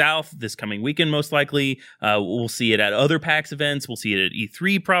PAX South this coming weekend, most likely. We'll see it at other PAX events. We'll see it at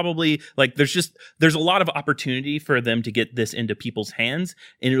E3 probably. Like, there's a lot of opportunity for them to get this into people's hands,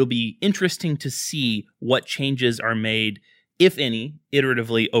 and it'll be interesting to see what changes are made, if any,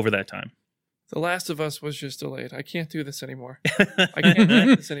 iteratively over that time. The Last of Us was just delayed. I can't do this anymore. I can't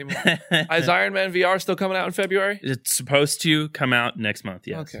do this anymore. Is Iron Man VR still coming out in February? It's supposed to come out next month,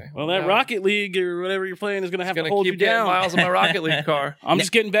 yes. Okay. Well, that Rocket League or whatever you're playing is going to have to hold you keep getting down. miles on my Rocket League car. I'm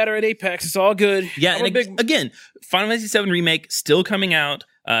just getting better at Apex. It's all good. Yeah, and again, Final Fantasy VII Remake still coming out.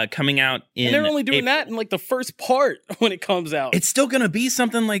 In and they're only doing that in like the first part when it comes out. It's still going to be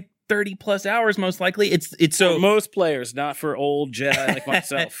something like 30 plus hours, most likely. It's so for most players, not for old Jedi like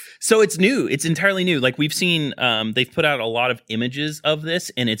myself. So it's new. It's entirely new. Like, we've seen, they've put out a lot of images of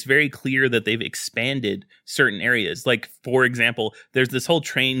this, and it's very clear that they've expanded certain areas. Like, for example, there's this whole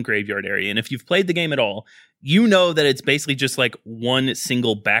train graveyard area, and if you've played the game at all, you know that it's basically just like one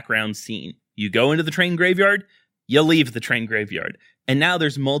single background scene. You go into the train graveyard, you leave the train graveyard. And now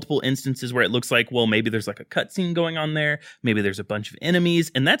there's multiple instances where it looks like, well, maybe there's like a cutscene going on there. Maybe there's a bunch of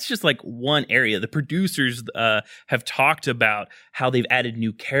enemies. And that's just like one area. The producers have talked about how they've added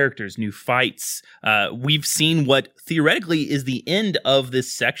new characters, new fights. We've seen what theoretically is the end of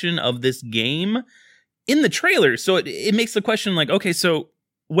this section of this game in the trailer. So it makes the question like, okay, so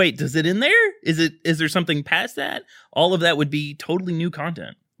wait, does it end there? Is there something past that? All of that would be totally new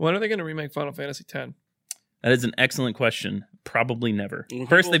content. When are they going to remake Final Fantasy X? That is an excellent question. Probably never. People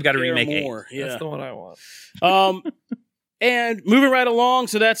First, they've got to care remake 8. more. Yeah. That's the one I want. And moving right along,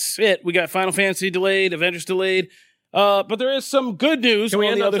 so that's it. We got Final Fantasy delayed, Avengers delayed. But there is some good news Can we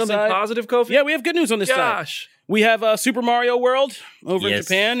on end the on other something side. positive, Kofi? Yeah, we have good news on this side. Gosh. We have Super Mario World over in Yes.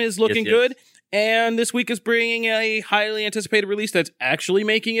 Japan is looking Yes. good. And this week is bringing a highly anticipated release that's actually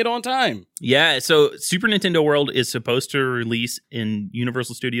making it on time. Yeah, so Super Nintendo World is supposed to release in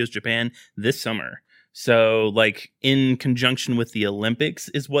Universal Studios Japan this summer. So, like, in conjunction with the Olympics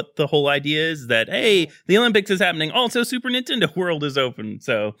is what the whole idea is, that, hey, the Olympics is happening. Also, Super Nintendo World is open.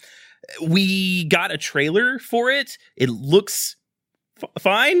 So, we got a trailer for it. It looks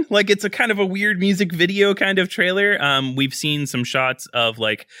fine. Like, it's a kind of a weird music video kind of trailer. We've seen some shots of,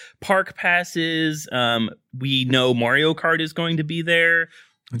 like, park passes. We know Mario Kart is going to be there.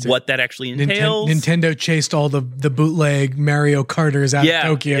 What that actually entails. Nintendo chased all the bootleg Mario Karters out of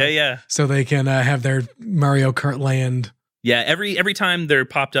Tokyo. Yeah. So they can have their Mario Kart land. Yeah, every time there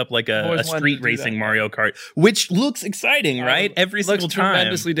popped up like a Always wanted street to do racing that. Mario Kart, which looks exciting, right? Every It single looks time.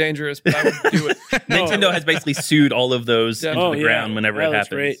 tremendously dangerous, but I would do it. Nintendo has basically sued all of those Yeah. into the ground whenever that it looks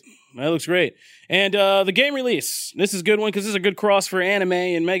happens. Great. That looks great. And the game release. This is a good one because this is a good cross for anime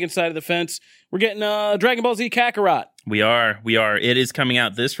and Megan's side of the fence. We're getting Dragon Ball Z Kakarot. We are. It is coming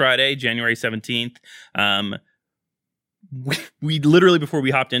out this Friday, January 17th. We literally, before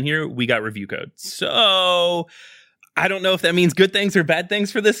we hopped in here, we got review code. So I don't know if that means good things or bad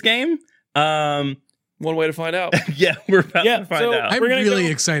things for this game. One way to find out. Yeah, we're about Yeah, to find so out. I'm We're gonna really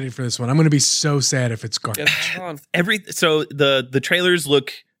go- excited for this one. I'm going to be so sad if it's garbage. Get it on. So the trailers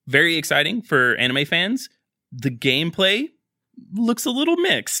look very exciting for anime fans. The gameplay looks a little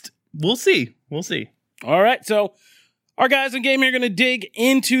mixed. We'll see. All right, so our guys in gaming are going to dig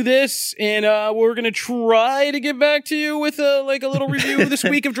into this, and we're going to try to get back to you with a little review this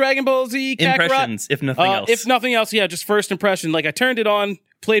week of Dragon Ball Z Kakarot. Impressions, if nothing else. If nothing else, yeah, just first impression. Like, I turned it on,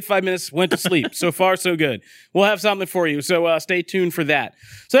 played 5 minutes, went to sleep. So far, so good. We'll have something for you, so stay tuned for that.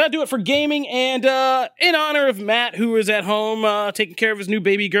 So that'll do it for gaming, and in honor of Matt, who is at home taking care of his new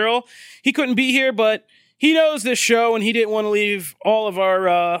baby girl, he couldn't be here, but he knows this show, and he didn't want to leave all of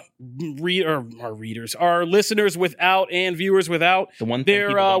our readers, our listeners without, and viewers without The one thing their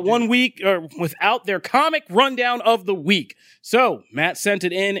people don't do. 1 week, or without their comic rundown of the week. So Matt sent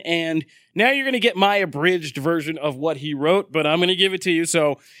it in, and now you're going to get my abridged version of what he wrote, but I'm going to give it to you.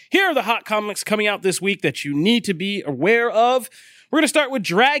 So here are the hot comics coming out this week that you need to be aware of. We're going to start with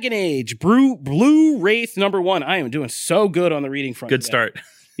Dragon Age, Blue Wraith #1. I am doing so good on the reading front. Good today. start.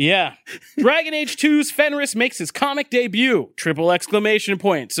 Yeah. Dragon Age 2's Fenris makes his comic debut. Triple exclamation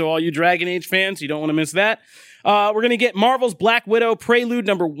point. So all you Dragon Age fans, you don't want to miss that. We're going to get Marvel's Black Widow Prelude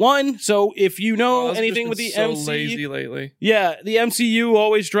 #1. So if you know I've anything just with the been MCU. so lazy lately. Yeah, the MCU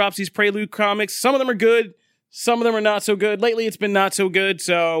always drops these Prelude comics. Some of them are good. Some of them are not so good. Lately, it's been not so good.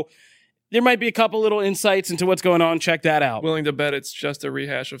 So there might be a couple little insights into what's going on. Check that out. Willing to bet it's just a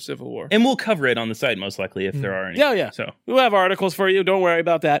rehash of Civil War. And we'll cover it on the site most likely if there are any. Yeah. So We'll have articles for you. Don't worry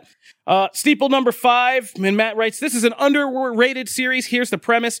about that. Steeple #5. And Matt writes, this is an underrated series. Here's the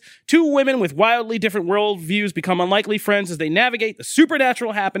premise. 2 women with wildly different worldviews become unlikely friends as they navigate the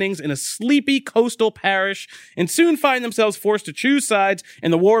supernatural happenings in a sleepy coastal parish and soon find themselves forced to choose sides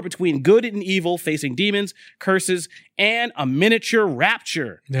in the war between good and evil, facing demons, curses, and a miniature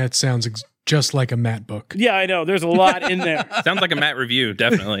rapture. That sounds just like a Matt book. Yeah, I know. There's a lot in there. sounds like a Matt review,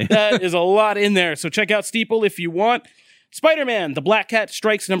 definitely. That is a lot in there. So check out Steeple if you want. Spider-Man, The Black Cat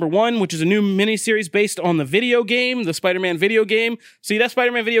Strikes #1, which is a new miniseries based on the video game, the Spider-Man video game. See, that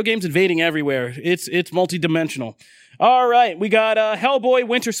Spider-Man video game's invading everywhere. It's multi-dimensional. All right, we got Hellboy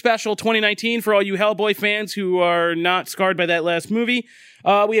Winter Special 2019 for all you Hellboy fans who are not scarred by that last movie.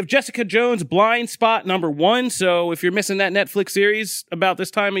 We have Jessica Jones Blind Spot #1, so if you're missing that Netflix series about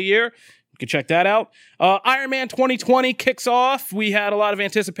this time of year, you can check that out. Iron Man 2020 kicks off. We had a lot of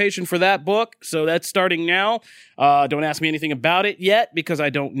anticipation for that book, so that's starting now. Don't ask me anything about it yet, because I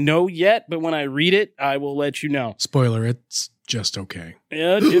don't know yet, but when I read it, I will let you know. Spoiler, it's just okay.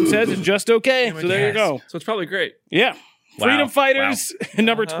 Yeah, Jim says it's just okay, so there you go. So it's probably great. Yeah. Wow. Freedom Fighters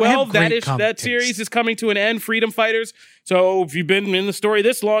 #12. I have great That comic series taste. is coming to an end. Freedom Fighters. So if you've been in the story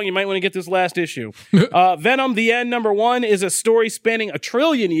this long, you might want to get this last issue. Venom: The End #1 is a story spanning 1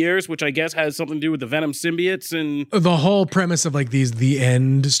 trillion years, which I guess has something to do with the Venom symbiotes and. The whole premise of like the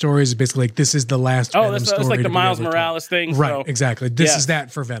end stories is basically like this is the last Oh, Venom that's story like to the be Miles ever told. Morales thing. Right, so exactly. This yeah. is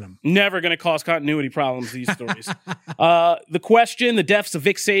that for Venom. Never going to cause continuity problems, these stories. The Question, The Deaths of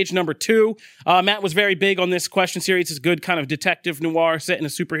Vic Sage #2. Matt was very big on this Question series. It's a good kind of detective noir set in a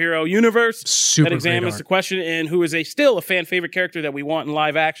superhero universe Super that examines great the art. question and who is a still still a fan favorite character that we want in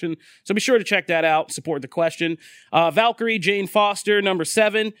live action. So be sure to check that out. Support the question. Valkyrie Jane Foster, number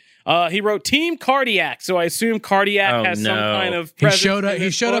 7. He wrote Team Cardiac, so I assume Cardiac has some kind of He presence showed up. He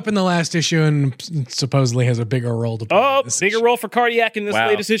showed up in the last issue and supposedly has a bigger role to play. Oh, bigger role for Cardiac in this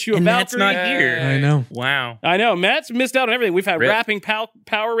latest issue of and Valkyrie. Matt's not here. I know. Wow. I know. Matt's missed out on everything. We've had Rip. rapping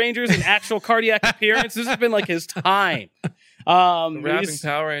Power Rangers and actual Cardiac appearance. This has been like his time. Rapping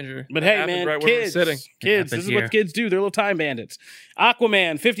Power Ranger. But That hey, happened man, right where we're kids, sitting. this is what kids do. They're little time bandits.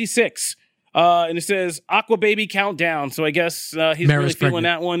 Aquaman 56. And it says Aqua Baby Countdown. So I guess he's Mara's really feeling pregnant.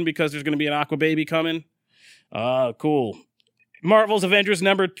 that one because there's going to be an Aqua Baby coming. Cool. Marvel's Avengers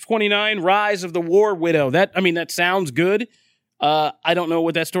number 29, Rise of the War Widow. That sounds good. I don't know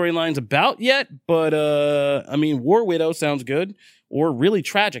what that storyline's about yet, but War Widow sounds good or really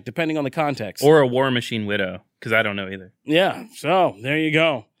tragic, depending on the context. Or a War Machine Widow, because I don't know either. Yeah, so there you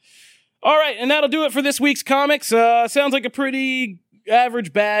go. All right, and that'll do it for this week's comics. Sounds like a pretty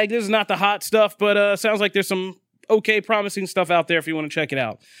average bag. This is not the hot stuff, but sounds like there's some okay, promising stuff out there if you want to check it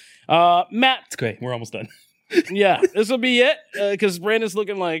out. Matt. It's great. We're almost done. Yeah, this will be it, because Brandon's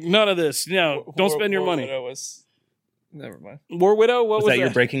looking like none of this. No, don't spend your money. Never mind. War Widow? What was that your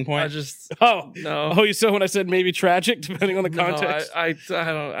breaking point? I just Oh, no. Oh, you saw when I said maybe tragic, depending on the context. I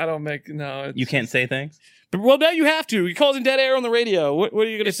don't make no. You can't say things? Well, now you have to. He calls in dead air on the radio. What are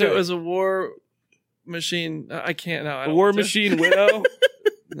you going to If say? it was a war machine, I can't. No, I a don't War want to. Machine Widow?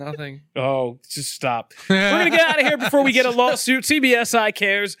 Nothing. Oh, just stop. We're going to get out of here before we get a lawsuit. CBSI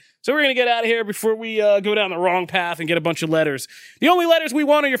cares. So we're going to get out of here before we go down the wrong path and get a bunch of letters. The only letters we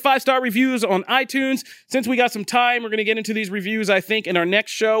want are your 5-star reviews on iTunes. Since we got some time, we're going to get into these reviews, I think, in our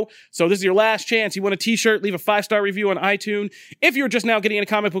next show. So this is your last chance. You want a t-shirt, leave a 5-star review on iTunes. If you're just now getting into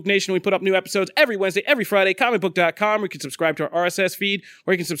Comic Book Nation, we put up new episodes every Wednesday, every Friday, comicbook.com, where you can subscribe to our RSS feed,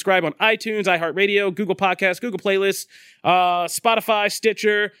 or you can subscribe on iTunes, iHeartRadio, Google Podcasts, Google Playlists, Spotify,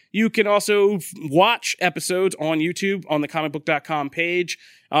 Stitcher. You can also watch episodes on YouTube on the comicbook.com page.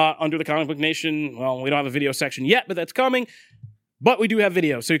 Under the Comic Book Nation, well, we don't have a video section yet, but that's coming. But we do have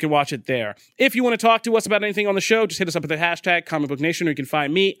video, so you can watch it there. If you want to talk to us about anything on the show, just hit us up at the hashtag Comic Book Nation, or you can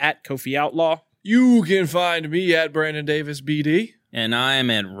find me at Kofi Outlaw. You can find me at Brandon Davis BD. And I'm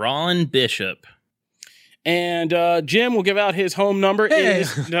at Rollin Bishop. And Jim will give out his home number. Hey.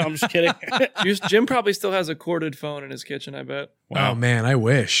 No, I'm just kidding. Jim probably still has a corded phone in his kitchen, I bet. Oh man, I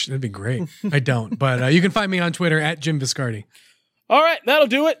wish. That'd be great. I don't, but you can find me on Twitter at Jim Viscardi. All right, that'll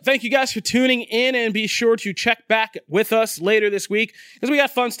do it. Thank you guys for tuning in, and be sure to check back with us later this week because we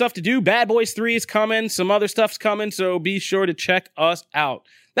got fun stuff to do. Bad Boys 3 is coming. Some other stuff's coming, so be sure to check us out.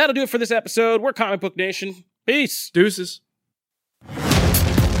 That'll do it for this episode. We're Comic Book Nation. Peace. Deuces.